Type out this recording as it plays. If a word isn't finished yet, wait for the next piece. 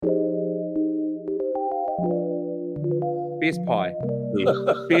Best pie.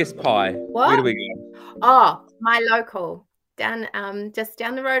 Best pie. What? Where do we go? Oh, my local. Just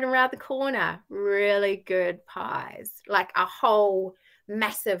down the road and around the corner. Really good pies. Like a whole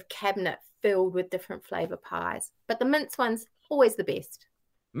massive cabinet filled with different flavor pies. But the mince one's always the best.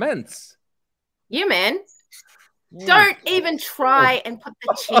 Mince? Yeah, man. Don't even try and put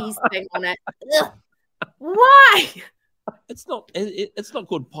the cheese thing on it. Ugh. Why? It's not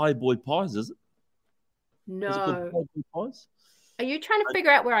called Pie Boy Pies, is it? No. Is it called Pie Boy Pies? Are you trying to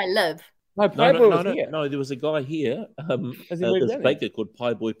figure out where I live? No, No, there was a guy here, this baker called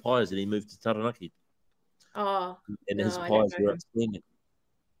Pie Boy Pies, and he moved to Taranaki. Oh, and his pies were outstanding.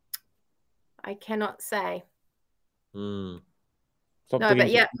 I cannot say. Mm. No, but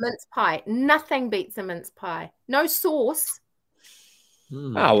yeah, mince pie. Nothing beats a mince pie. No sauce.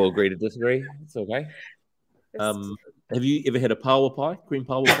 We'll agree to disagree. It's okay. Have you ever had a paua pie, cream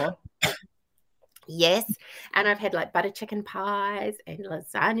paua pie? Yes, and I've had like butter chicken pies and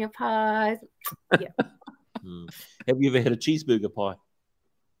lasagna pies. Yeah. Have you ever had a cheeseburger pie?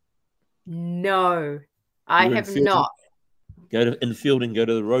 No, I have not. In Fielding, go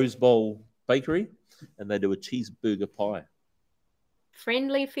to the Rose Bowl Bakery, and they do a cheeseburger pie.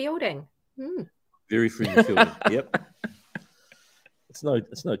 Friendly Fielding. Very friendly Fielding. Yep. It's no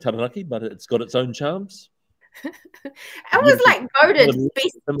Taranaki, but it's got its own charms. I was like voted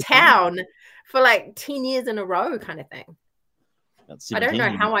best town for like 10 years in a row kind of thing. I don't know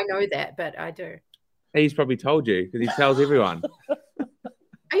how I know that, but I do. He's probably told you because he tells everyone.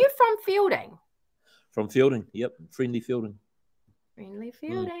 Are you from Fielding? From Fielding, yep. Friendly Fielding. Friendly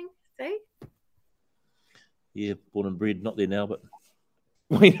Fielding, see? Yeah, born and bred, not there now, but...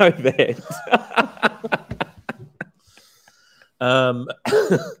 We know that.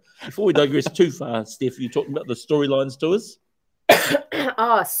 Before we digress too far, Steph, you talking about the storylines to us?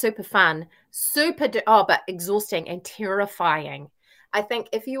 Oh, super fun. But exhausting and terrifying. I think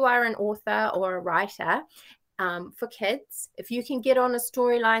if you are an author or a writer for kids, if you can get on a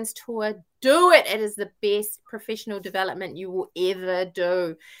storylines tour, do it. It is the best professional development you will ever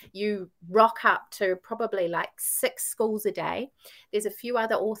do. You rock up to probably like 6 schools a day. There's a few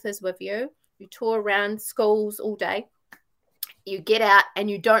other authors with you. You tour around schools all day. You get out and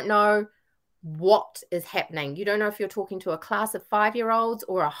you don't know what is happening. You don't know if you're talking to a class of 5-year-olds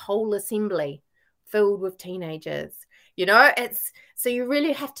or a whole assembly filled with teenagers. You know, so you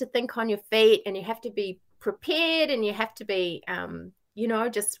really have to think on your feet, and you have to be prepared, and you have to be,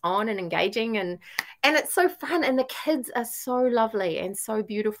 just on and engaging, and it's so fun. And the kids are so lovely and so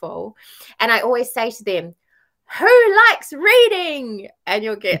beautiful. And I always say to them, who likes reading? And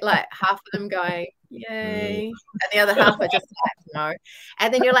you'll get like half of them going, yay. And the other half are just like, no.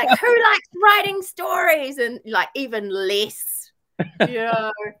 And then you're like, who likes writing stories? And like even less,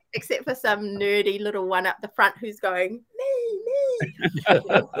 except for some nerdy little one up the front who's going, me.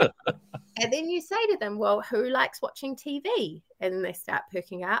 And then you say to them, well, who likes watching TV? And then they start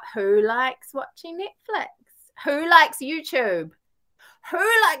perking out, who likes watching Netflix? Who likes YouTube? Who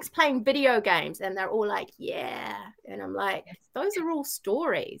likes playing video games? And they're all like, yeah. And I'm like, those are all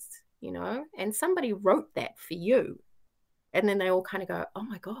stories, and somebody wrote that for you. And then they all kind of go, oh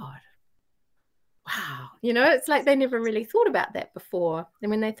my God, wow. It's like they never really thought about that before. And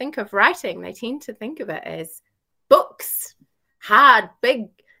when they think of writing, they tend to think of it as books, hard, big,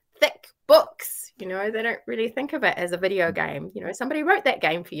 thick books. They don't really think of it as a video game. Somebody wrote that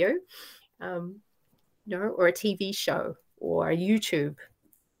game for you, or a TV show. Or a YouTube,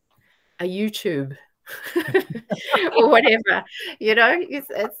 or whatever,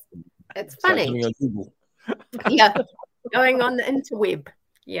 it's funny. Yeah, going on the interweb.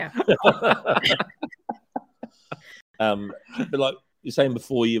 Yeah. But like you're saying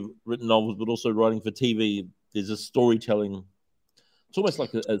before, you've written novels, but also writing for TV. There's a storytelling. It's almost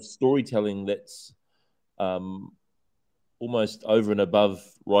like a storytelling that's almost over and above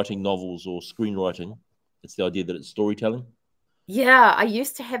writing novels or screenwriting. It's the idea that it's storytelling. Yeah, I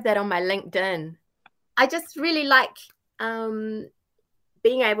used to have that on my LinkedIn. I just really like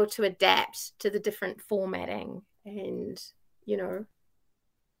being able to adapt to the different formatting, and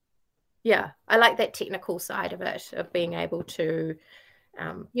I like that technical side of it, of being able to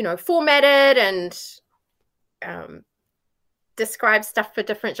format it and describe stuff for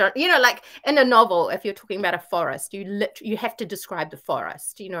different genres. Like in a novel, if you're talking about a forest, you have to describe the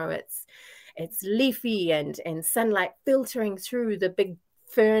forest. It's leafy and sunlight filtering through the big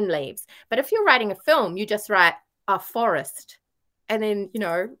fern leaves. But if you're writing a film, you just write a forest, and then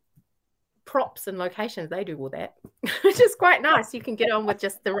props and locations, they do all that, which is quite nice. You can get on with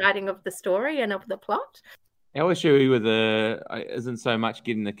just the writing of the story and of the plot. Our issue with isn't so much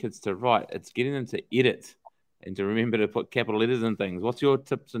getting the kids to write, it's getting them to edit and to remember to put capital letters in things. What's your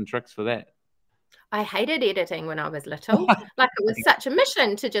tips and tricks for that? I hated editing when I was little. Like, it was such a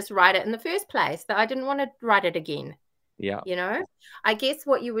mission to just write it in the first place that I didn't want to write it again. Yeah. You know, I guess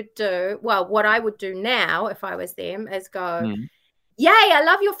what you would do, well, what I would do now if I was them is go, yay, I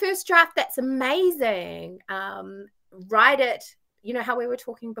love your first draft. That's amazing. Write it. You know how we were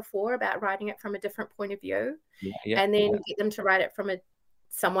talking before about writing it from a different point of view, and then get them to write it from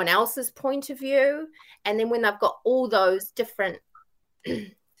someone else's point of view. And then when they've got all those different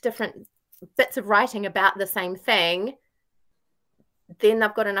bits of writing about the same thing, then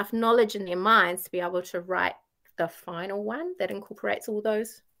they've got enough knowledge in their minds to be able to write the final one that incorporates all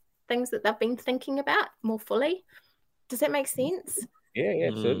those things that they've been thinking about more fully. Does that make sense? Yeah,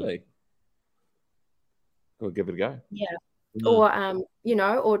 absolutely. We'll give it a go. Yeah. Or you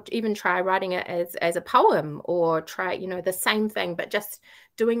know, or even try writing it as a poem, or try, you know, the same thing but just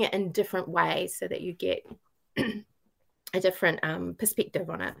doing it in different ways so that you get a different perspective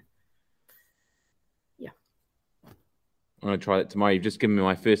on it. Yeah. I'm going to try that tomorrow. You've just given me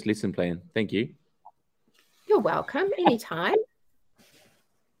my first lesson plan. Thank you. You're welcome. Anytime.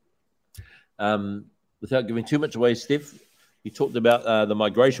 Without giving too much away, Steph, you talked about the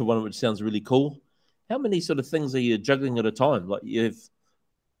migration one, which sounds really cool. How many sort of things are you juggling at a time? Like, you have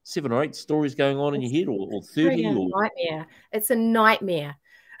 7 or 8 stories going on in your head, or 30? Or... nightmare. It's a nightmare.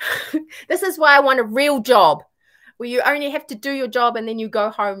 This is why I want a real job, where you only have to do your job and then you go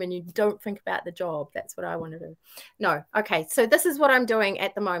home and you don't think about the job. That's what I want to do. No. Okay. So this is what I'm doing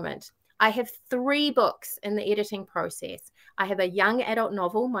at the moment. I have 3 books in the editing process. I have a young adult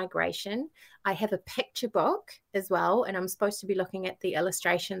novel, Migration. I have a picture book as well, and I'm supposed to be looking at the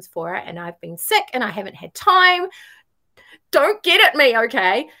illustrations for it, and I've been sick and I haven't had time. Don't get at me,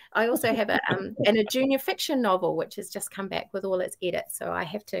 okay? I also have a junior fiction novel, which has just come back with all its edits, so I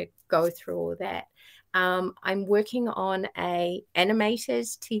have to go through all that. I'm working on a animated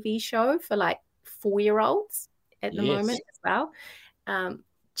TV show for like 4-year-olds at the moment as well.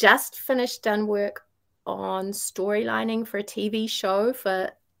 Just done work on storylining for a TV show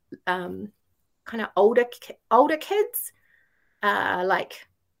for kind of older kids, like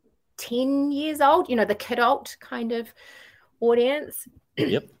 10 years old, you know, the kidult kind of audience.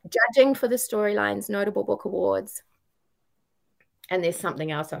 Yep. Judging for the storylines, notable book awards. And there's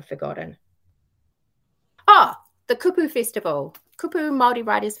something else I've forgotten. Oh, the Kupu Festival. Kupu Māori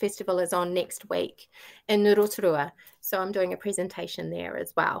Writers Festival is on next week in Rotorua. So I'm doing a presentation there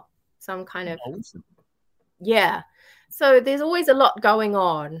as well. So I'm kind of, awesome. Yeah. So there's always a lot going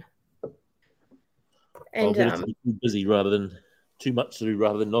on. And too busy rather than too much to do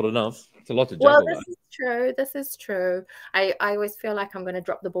rather than not enough. It's a lot to juggle. Well, this is true. I always feel like I'm going to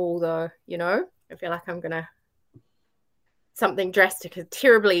drop the ball, though, you know? I feel like I'm going to, something drastic and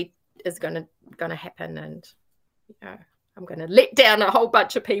terribly is going to happen, and, you know, I'm going to let down a whole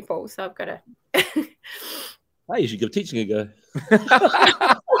bunch of people. So I've got to. Hey, you should give teaching a go.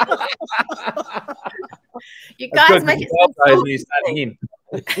 You guys make it again.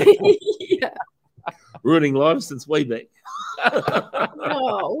 Yeah. Ruining lives since way back.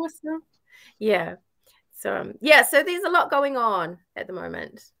 Oh, awesome. Yeah. So, so there's a lot going on at the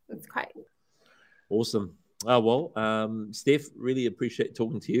moment. It's quite awesome. Oh, well, Steph, really appreciate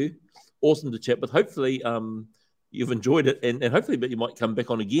talking to you. Awesome to chat with. Hopefully, you've enjoyed it, and hopefully, but you might come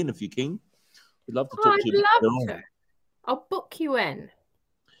back on again if you can. We'd love to talk to you. I'd love to. I'll book you in.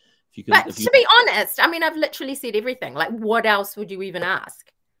 If you can, but to be honest, I mean, I've literally said everything. Like, what else would you even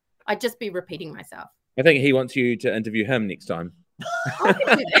ask? I'd just be repeating myself. I think he wants you to interview him next time.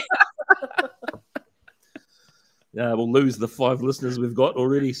 Yeah, we'll lose the 5 listeners we've got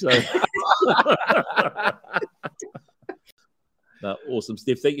already. So, awesome,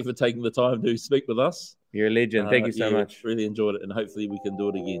 Steph. Thank you for taking the time to speak with us. You're a legend. Thank you so much. Really enjoyed it, and hopefully we can do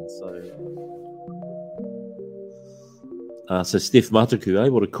it again. So Steph Matuku,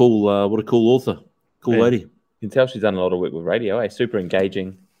 what a cool author, cool lady. You can tell she's done a lot of work with radio. Super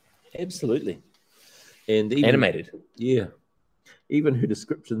engaging. Absolutely, and even, animated. Yeah, even her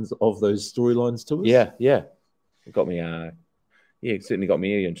descriptions of those storylines to us. Yeah. It got me. It certainly got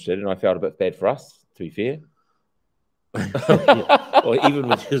me interested, and I felt a bit bad for us, to be fair. Yeah. Or even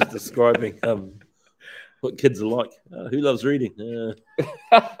when she was describing what kids are like. Who loves reading?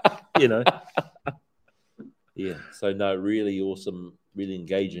 You know. Yeah. So no, really awesome, really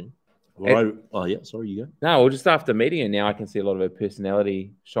engaging. Well, sorry, you go. No, well, just after meeting her now, I can see a lot of her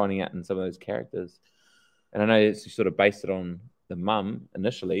personality shining out in some of those characters. And I know it's sort of based it on the mum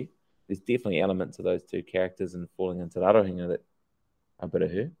initially. There's definitely elements of those 2 characters and falling into the arohinga that are a bit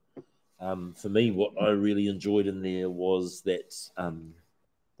of her. For me, what I really enjoyed in there was that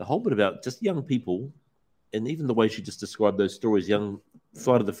the whole bit about just young people and even the way she just described those stories, young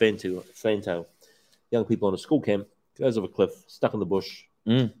Flight of the Fantail, young people on a school camp, goes off a cliff, stuck in the bush,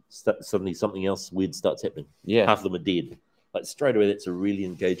 suddenly something else weird starts happening. Yeah. Half of them are dead. Like straight away, that's a really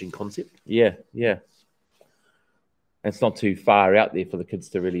engaging concept. Yeah, yeah. It's not too far out there for the kids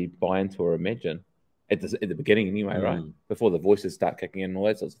to really buy into or imagine at the beginning anyway, right? Before the voices start kicking in and all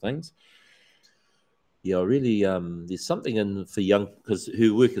that sorts of things. Yeah, really, there's something in for young, because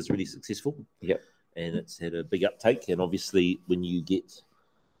her work is really successful. Yep. And it's had a big uptake. And obviously, when you get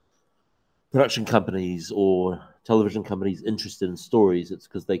production companies or television companies interested in stories, it's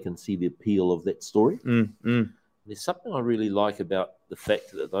because they can see the appeal of that story. There's something I really like about the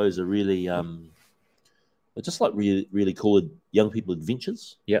fact that those are really, they're just like really cool young people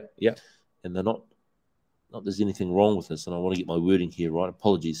adventures. Yeah, yeah. And they're not there's anything wrong with this, and I want to get my wording here right.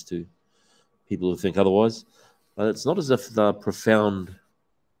 Apologies to people who think otherwise. But it's not as if they're profound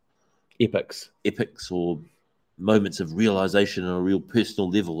epics or moments of realization on a real personal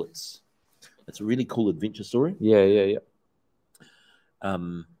level. It's a really cool adventure story. Yeah.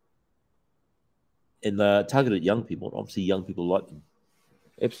 And they're targeted at young people. Obviously, young people like them.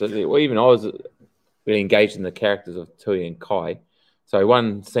 Absolutely. Well, even I was really engaged in the characters of Tui and Kai. So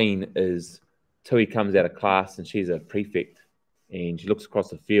one scene is Tui comes out of class and she's a prefect, and she looks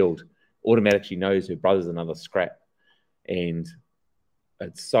across the field, automatically knows her brother's another scrap, and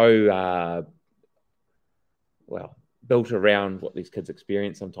it's so built around what these kids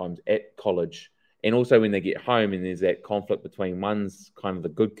experience sometimes at college, and also when they get home and there's that conflict between one's kind of the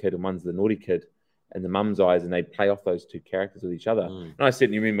good kid and one's the naughty kid in the mum's eyes, and they play off those two characters with each other. And I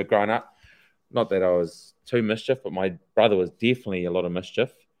certainly remember growing up, not that I was too mischief, but my brother was definitely a lot of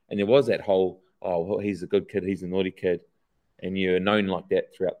mischief, and there was that whole, he's the good kid, he's the naughty kid, and you're known like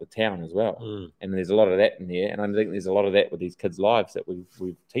that throughout the town as well. And there's a lot of that in there, and I think there's a lot of that with these kids' lives that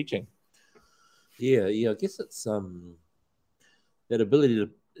we're teaching. Yeah, I guess it's that ability to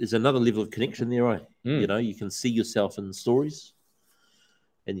is another level of connection there, right? You know, you can see yourself in stories,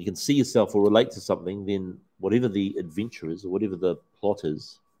 and you can see yourself or relate to something. Then whatever the adventure is or whatever the plot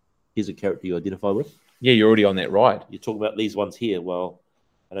is, here's a character you identify with. Yeah, you're already on that ride. You're talking about these ones here. Well,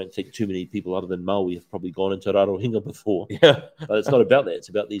 I don't think too many people other than Maui have probably gone into Rereleasing before. Yeah, but it's not about that. It's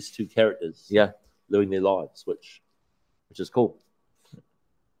about these two characters. Yeah, living their lives, which is cool.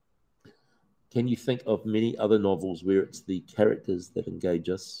 Can you think of many other novels where it's the characters that engage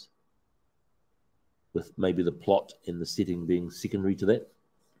us, with maybe the plot and the setting being secondary to that?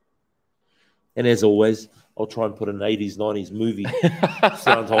 And as always, I'll try and put an 80s, 90s movie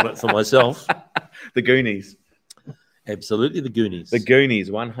sound on it for myself. The Goonies. Absolutely, the Goonies. The Goonies,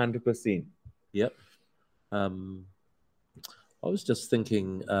 100%. Yep. I was just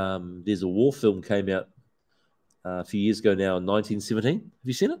thinking, there's a war film came out a few years ago now in 1917. Have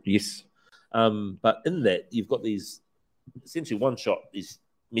you seen it? Yes. But in that, you've got these, essentially one shot, these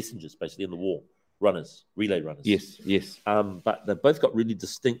messengers basically in the war, runners, relay runners. Yes. But they've both got really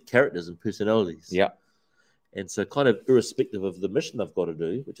distinct characters and personalities. Yeah. And so kind of irrespective of the mission they've got to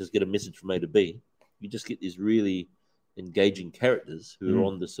do, which is get a message from A to B, you just get these really engaging characters who are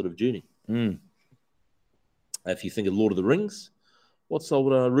on this sort of journey. If you think of Lord of the Rings, what's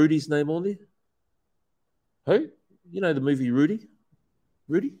old Rudy's name on there? Who? You know the movie Rudy?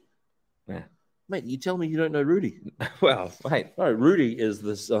 Rudy? Yeah. Mate, you tell me you don't know Rudy. Well, mate. No, Rudy is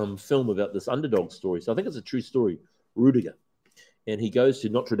this film about this underdog story. So I think it's a true story. Rudiger. And he goes to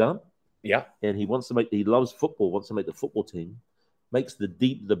Notre Dame. Yeah. And he loves football, wants to make the football team, makes the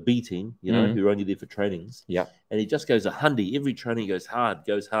B team, you know, who are only there for trainings. Yeah. And he just goes a hundy. Every training goes hard.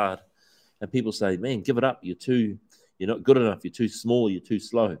 And people say, man, give it up. You're not good enough. You're too small. You're too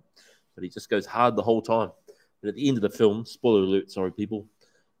slow. But he just goes hard the whole time. And at the end of the film, spoiler alert, sorry, people,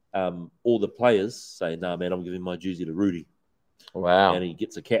 all the players say, nah, man, I'm giving my jersey to Rudy. Wow. And he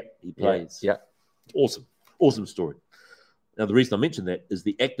gets a cap. He plays. Yeah. Awesome. Awesome story. Now, the reason I mention that is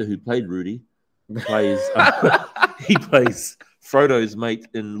the actor who played Rudy plays he plays Frodo's mate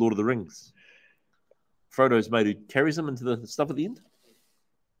in Lord of the Rings. Frodo's mate who carries him into the stuff at the end.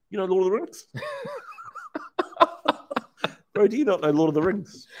 You know Lord of the Rings? Bro, do you not know Lord of the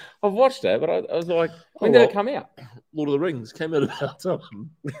Rings? I've watched it, but I was like, when did it come out? Lord of the Rings came out about...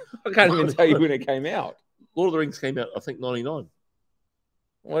 I can't even tell you when it came out. Lord of the Rings came out, I think, 99.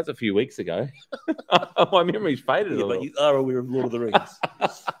 Well, that's a few weeks ago. My memory's faded a little. But you are aware of Lord of the Rings.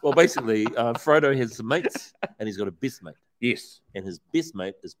 Well, basically, Frodo has some mates, and he's got a best mate. Yes. And his best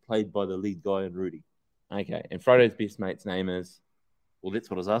mate is played by the lead guy in Rudy. Okay. And Frodo's best mate's name is? Well, that's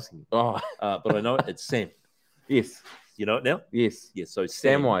what I was asking you. Oh. But I know it. It's Sam. Yes. You know it now? Yes. Yes. So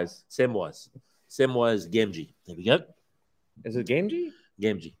Samwise. Samwise Gamgee. There we go. Is it Gamgee?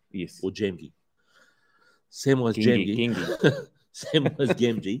 Gamgee. Yes. Or Jamgee. Samwise Gengi. Gamgee.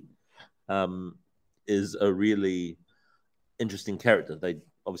 Samwise Gamgee is a really interesting character. They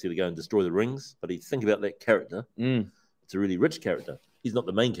go and destroy the rings, but you think about that character, it's a really rich character. He's not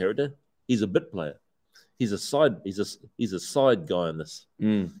the main character. He's a bit player. He's a side guy in this.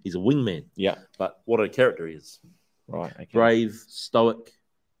 He's a wingman. Yeah. But what a character he is. Right. Okay. Brave, stoic,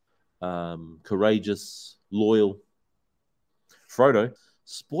 courageous, loyal. Frodo,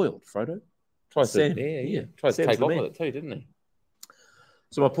 spoiled. Frodo. Tries Sam. to take off with it too, didn't he?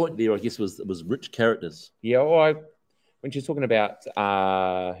 So my point there, I guess, was rich characters. Yeah. Well, when she's talking about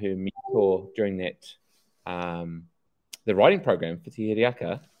her mentor during that the writing program for Te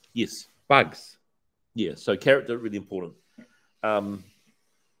Hiriaka. Yes. Bugs. Yeah. So character really important.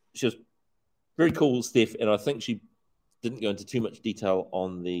 She was very cool, Steph, and I think she didn't go into too much detail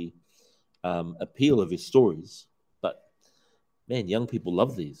on the appeal of his stories, but man, young people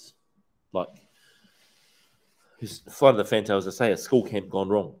love these. Like Flight of the Fantail, as I say, a school camp gone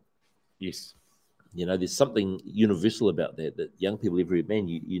wrong. Yes. You know, there's something universal about that young people everywhere, man,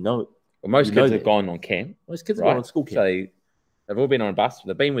 you know. Well, most kids have gone on camp. Most kids have gone on school camp. So they've all been on a bus.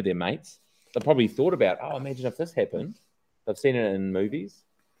 They've been with their mates. They've probably thought about, oh, imagine if this happened. They've seen it in movies.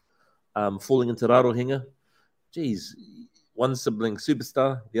 Falling into rarohenga. Geez, one sibling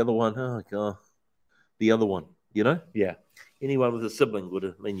superstar, the other one, oh god, the other one, you know? Yeah. Anyone with a sibling would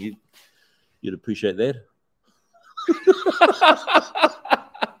have, you'd appreciate that.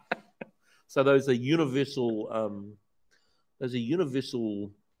 So those are universal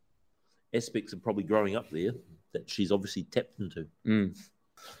aspects of probably growing up there that she's obviously tapped into.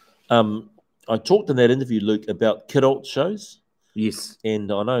 I talked in that interview, Luke, about kid-alt shows. Yes.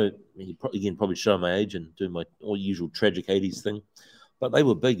 And I know, probably showing my age and doing my usual tragic 80s thing, but they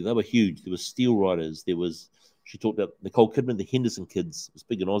were big. They were huge. There were Steel Riders. She talked about Nicole Kidman, the Henderson Kids. It was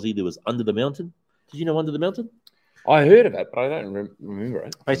big in Aussie. There was Under the Mountain. Did you know Under the Mountain? I heard of it, but I don't remember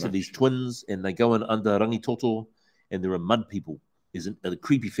it. Basically, these twins, and they go in under Rangitoto, and there are mud people. There's a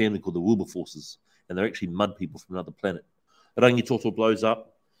creepy family called the Wilberforces, and they're actually mud people from another planet. Rangitoto blows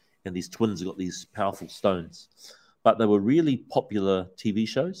up, and these twins have got these powerful stones. But they were really popular TV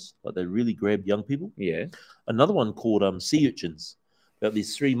shows. Like, they really grabbed young people. Yeah. Another one called Sea Urchins, about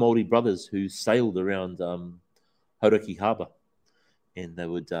these three Māori brothers who sailed around Hauraki Harbour, and they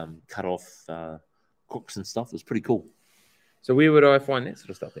would cut off crooks and stuff. It was pretty cool. So where would I find that sort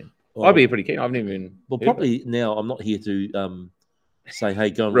of stuff then? I'd be pretty keen. I've never even... Well, probably now I'm not here to say, hey,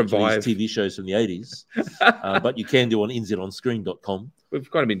 go and watch these TV shows from the 80s, but you can do on nzonscreen.com. We've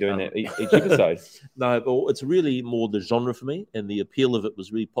kind of been doing that each episode. No, but it's really more the genre for me, and the appeal of it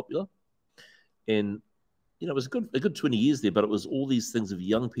was really popular. And, you know, it was a good 20 years there, but it was all these things of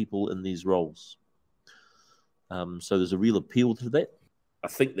young people in these roles. So there's a real appeal to that. I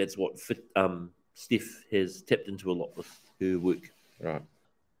think that's what Steph has tapped into a lot with her work. Right.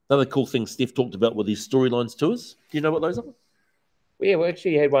 Another cool thing Steph talked about were these storylines tours. Do you know what those are? Well, yeah, we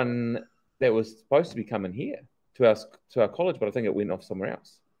actually had one that was supposed to be coming here to our college, but I think it went off somewhere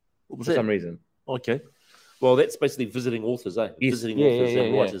else for some reason. Okay. Well, that's basically visiting authors, eh? Yes. Visiting authors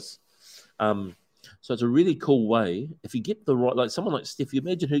and writers. So it's a really cool way. If you get the right, like someone like Steph, you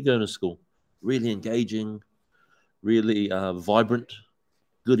imagine her going to school, really engaging, really vibrant,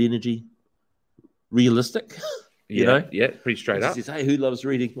 good energy, realistic. You know? Yeah, pretty straight up. She says, hey, who loves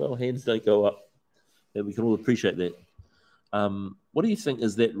reading? Well, hands don't go up. And we can all appreciate that. What do you think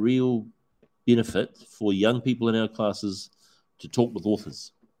is that real benefit for young people in our classes to talk with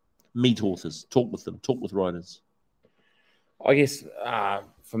authors, meet authors, talk with them, talk with writers? I guess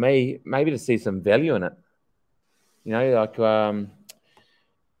for me, maybe to see some value in it. You know, like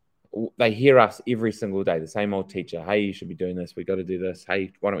they hear us every single day, the same old teacher. Hey, you should be doing this. We got to do this.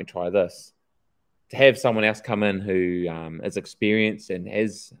 Hey, why don't we try this? To have someone else come in who is experienced and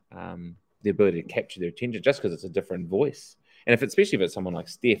has the ability to capture their attention just because it's a different voice. And especially if it's someone like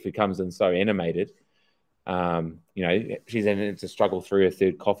Steph who comes in so animated, you know, she's in to struggle through her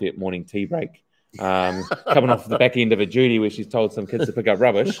third coffee at morning tea break, coming off the back end of a duty where she's told some kids to pick up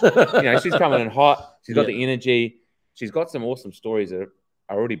rubbish. You know, she's coming in hot. She's got the energy. She's got some awesome stories that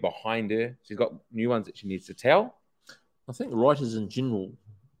are already behind her. She's got new ones that she needs to tell. I think writers in general,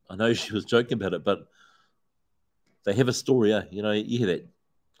 I know she was joking about it, but they have a story. You know, you hear that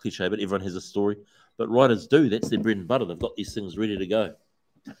cliche, but everyone has a story. But writers do. That's their bread and butter. They've got these things ready to go.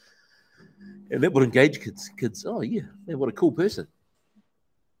 And that would engage kids. Kids, oh, yeah, man, what a cool person.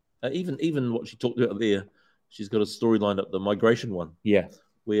 Even what she talked about there, she's got a story lined up, the migration one. Yeah.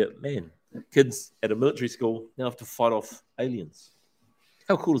 Where, man, kids at a military school now have to fight off aliens.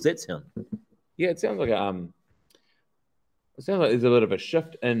 How cool does that sound? Yeah, it sounds like there's a bit of a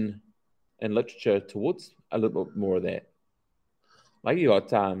shift in in literature towards a little bit more of that. Like you got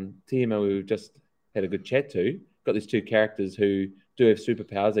Tiema, we just had a good chat to. Got these two characters who do have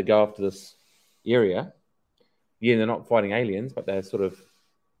superpowers. They go off to this area. Yeah, they're not fighting aliens, but they're sort of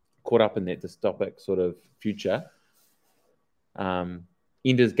caught up in that dystopic sort of future.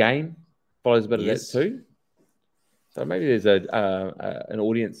 Ender's Game follows a bit of that too. So maybe there's an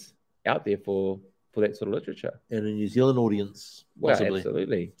audience out there for that sort of literature. And a New Zealand audience, possibly. Well,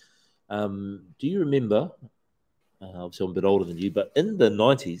 absolutely. Do you remember, obviously I'm a bit older than you, but in the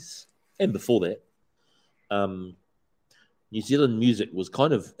 90s and before that, New Zealand music was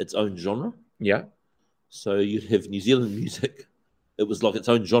kind of its own genre. Yeah. So you'd have New Zealand music. It was like its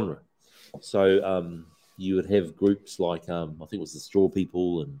own genre. So you would have groups like, I think it was the Straw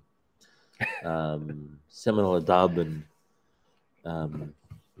People and Seminole Dub and there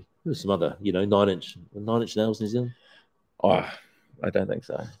was some other, Nine Inch Nails, New Zealand. Oh, I don't think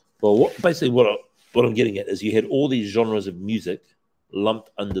so. Well, what I'm getting at is you had all these genres of music lumped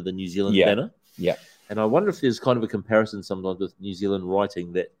under the New Zealand banner. Yeah. And I wonder if there's kind of a comparison sometimes with New Zealand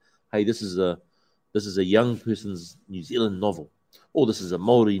writing that, hey, this is a young person's New Zealand novel, or this is a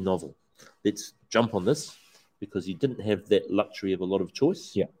Maori novel. Let's jump on this because you didn't have that luxury of a lot of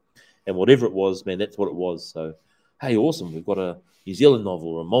choice. Yeah. And whatever it was, man, that's what it was. So, hey, awesome. We've got a New Zealand novel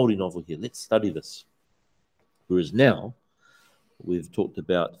or a Maori novel here. Let's study this. Whereas now, we've talked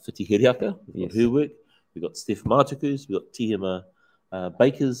about Whiti Hiriaka. We've got her work. We've got Steph Matuku's. We've got Tiema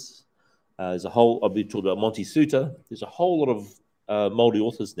Baker's. There's a whole, I've been talking about Monty Suter. There's a whole lot of Māori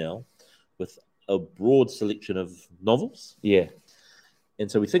authors now with a broad selection of novels. Yeah. And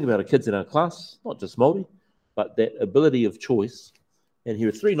so we think about our kids in our class, not just Māori, but that ability of choice. And here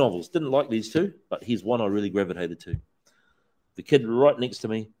are 3 novels. Didn't like these 2, but here's one I really gravitated to. The kid right next to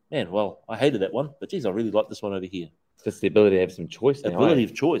me, man, well, I hated that one, but geez, I really like this one over here. Just the ability to have some choice now. Ability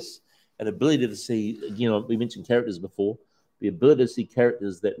of choice. An ability to see, we mentioned characters before, the ability to see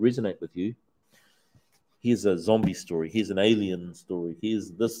characters that resonate with you. Here's a zombie story. Here's an alien story.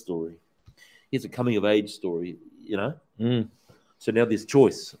 Here's this story. Here's a coming-of-age story, So now there's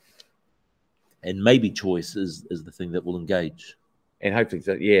choice. And maybe choice is the thing that will engage. And hopefully,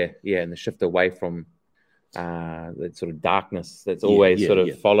 and the shift away from that sort of darkness that's always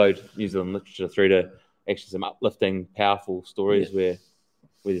followed New Zealand literature through to actually some uplifting, powerful stories where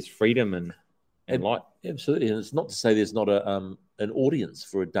there's freedom and light. Absolutely. And it's not to say there's not an audience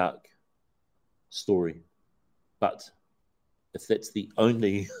for a dark story. But if that's the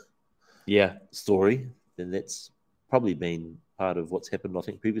only story, then that's probably been part of what's happened, I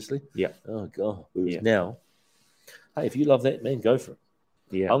think, previously. Yeah. Oh, God. Whereas now, hey, if you love that, man, go for it.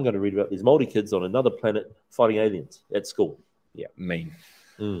 Yeah. I'm going to read about these Māori kids on another planet fighting aliens at school. Yeah, mean.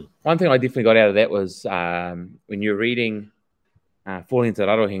 One thing I definitely got out of that was when you're reading Falling into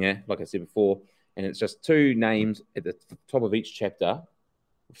Rarohenga, like I said before, and it's just 2 names at the top of each chapter,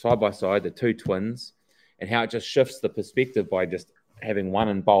 side by side, the 2 twins, and how it just shifts the perspective by just having one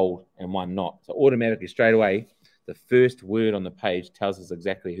in bold and one not. So automatically, straight away, the first word on the page tells us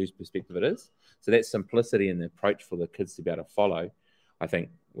exactly whose perspective it is. So that simplicity in the approach for the kids to be able to follow, I think,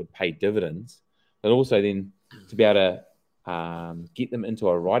 would pay dividends. But also then to be able to get them into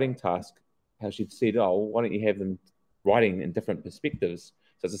a writing task, how she said, why don't you have them writing in different perspectives?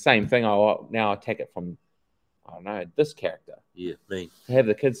 So it's the same thing. I'll now attack it from, this character. Yeah, me. To have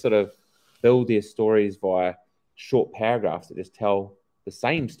the kids sort of build their stories via short paragraphs that just tell the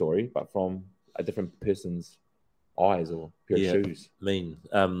same story, but from a different person's eyes or pair of shoes.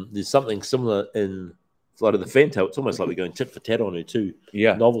 There's something similar in Flight of the Fantail. It's almost like we're going tit for tat on her 2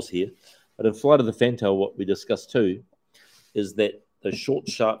 novels here. But in Flight of the Fantail, what we discussed too is that those short,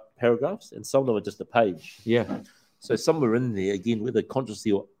 sharp paragraphs, and some of them are just a page. Yeah. So somewhere in there, again, whether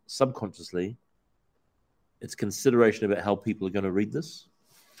consciously or subconsciously, it's consideration about how people are going to read this.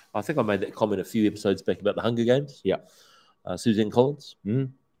 I think I made that comment a few episodes back about the Hunger Games. Yeah. Suzanne Collins.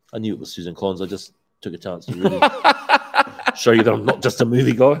 I knew it was Suzanne Collins. I just took a chance to really show you that I'm not just a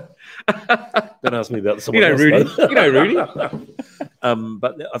movie guy. Don't ask me about someone else. Rudy. Rudy.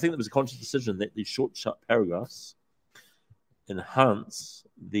 But I think there was a conscious decision that these short, sharp paragraphs enhance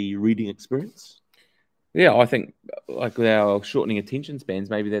the reading experience. Yeah, I think like with our shortening attention spans,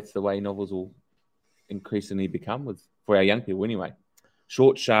 maybe that's the way novels will increasingly become for our young people anyway.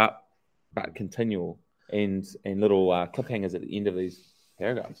 Short, sharp, but continual, and little cliffhangers at the end of these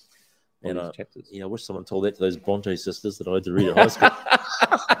paragraphs and these chapters. I wish someone told that to those Bronte sisters that I had to read at high school.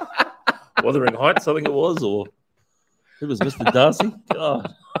 Wuthering Heights, I think it was, or who was Mr. Darcy?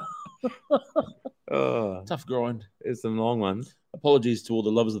 God. Tough grind. There's some long ones. Apologies to all the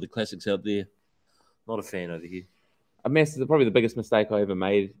lovers of the classics out there. Not a fan over here. Probably the biggest mistake I ever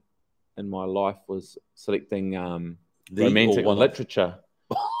made in my life was selecting The romantic or and one-off? literature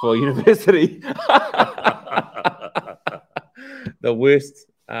for university. The worst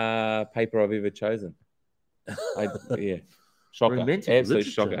paper I've ever chosen. Yeah, shocker, Romantic absolute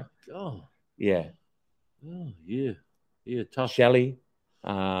literature. shocker. Oh, Yeah, yeah, tough. Shelley.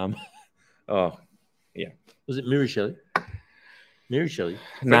 Oh, yeah. Was it Mary Shelley? Mary Shelley?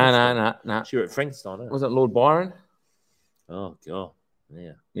 No. She wrote Frankenstein. Was it Lord Byron? Oh, God.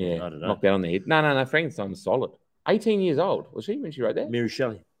 Yeah. Yeah, I don't know. knocked that on the head. No. Frankenstein was solid. 18 years old was she when she wrote that? Mary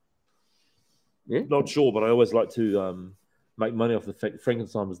Shelley. Yeah. Not sure, but I always like to make money off the fact that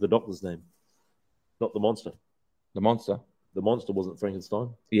Frankenstein was the doctor's name, not the monster. The monster. The monster wasn't Frankenstein.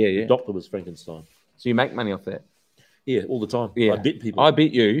 Yeah. The doctor was Frankenstein. So you make money off that? Yeah, all the time. Yeah. I bet people. I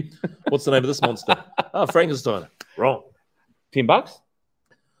bet you. What's the name of this monster? Frankenstein. Wrong. $10? Well,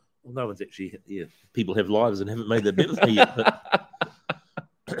 no one's actually. Yeah, people have lives and haven't made their bet with me yet. But,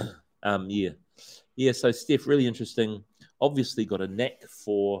 yeah. So Steph, really interesting. Obviously, got a knack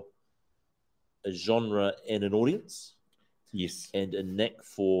for a genre and an audience. Yes. And a knack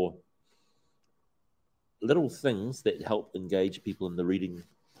for little things that help engage people in the reading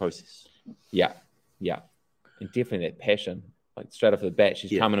process. Yeah. And definitely that passion. Like straight off the bat,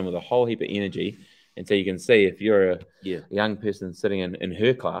 she's coming in with a whole heap of energy. And so you can see if you're a young person sitting in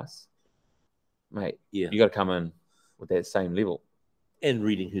her class, mate, you got to come in with that same level. And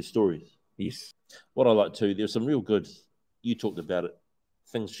reading her stories. Yes. What I like too, there's some real good, you talked about it,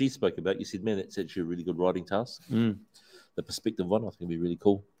 things she spoke about. You said, man, that's actually a really good writing task. The perspective one, I think, would be really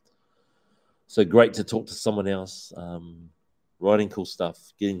cool. So great to talk to someone else, writing cool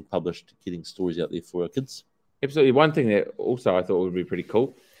stuff, getting published, getting stories out there for our kids. Absolutely. One thing that also I thought would be pretty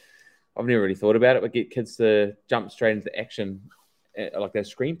cool, I've never really thought about it, but get kids to jump straight into action, like their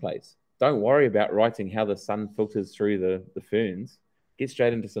screenplays. Don't worry about writing how the sun filters through the ferns. Get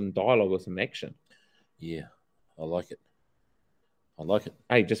straight into some dialogue or some action. Yeah, I like it.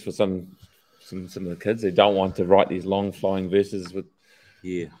 Hey, just for some of the kids, they don't want to write these long flying verses with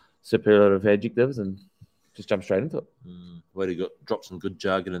superlative adjectives and just jump straight into it. Way to go. Drop some good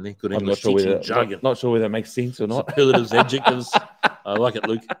jargon in there. Good I'm English not sure teaching jargon. Not sure whether it makes sense or not. Superlatives, adjectives. I like it,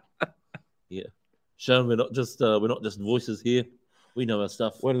 Luke. Yeah. Show them we're not just voices here. We know our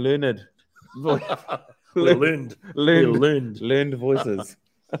stuff. We're learned. Learned voices.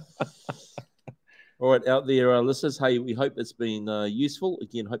 All right, out there, listeners. Hey, we hope it's been useful.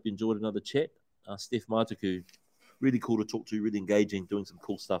 Again, hope you enjoyed another chat. Steph Matuku, really cool to talk to, really engaging, doing some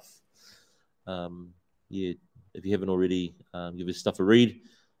cool stuff. If you haven't already, give his stuff a read.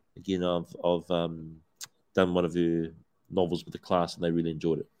 Again, I've done one of her novels with the class, and they really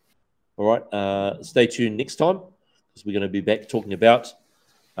enjoyed it. All right, stay tuned next time because we're going to be back talking about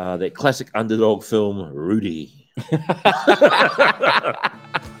that classic underdog film, Rudy.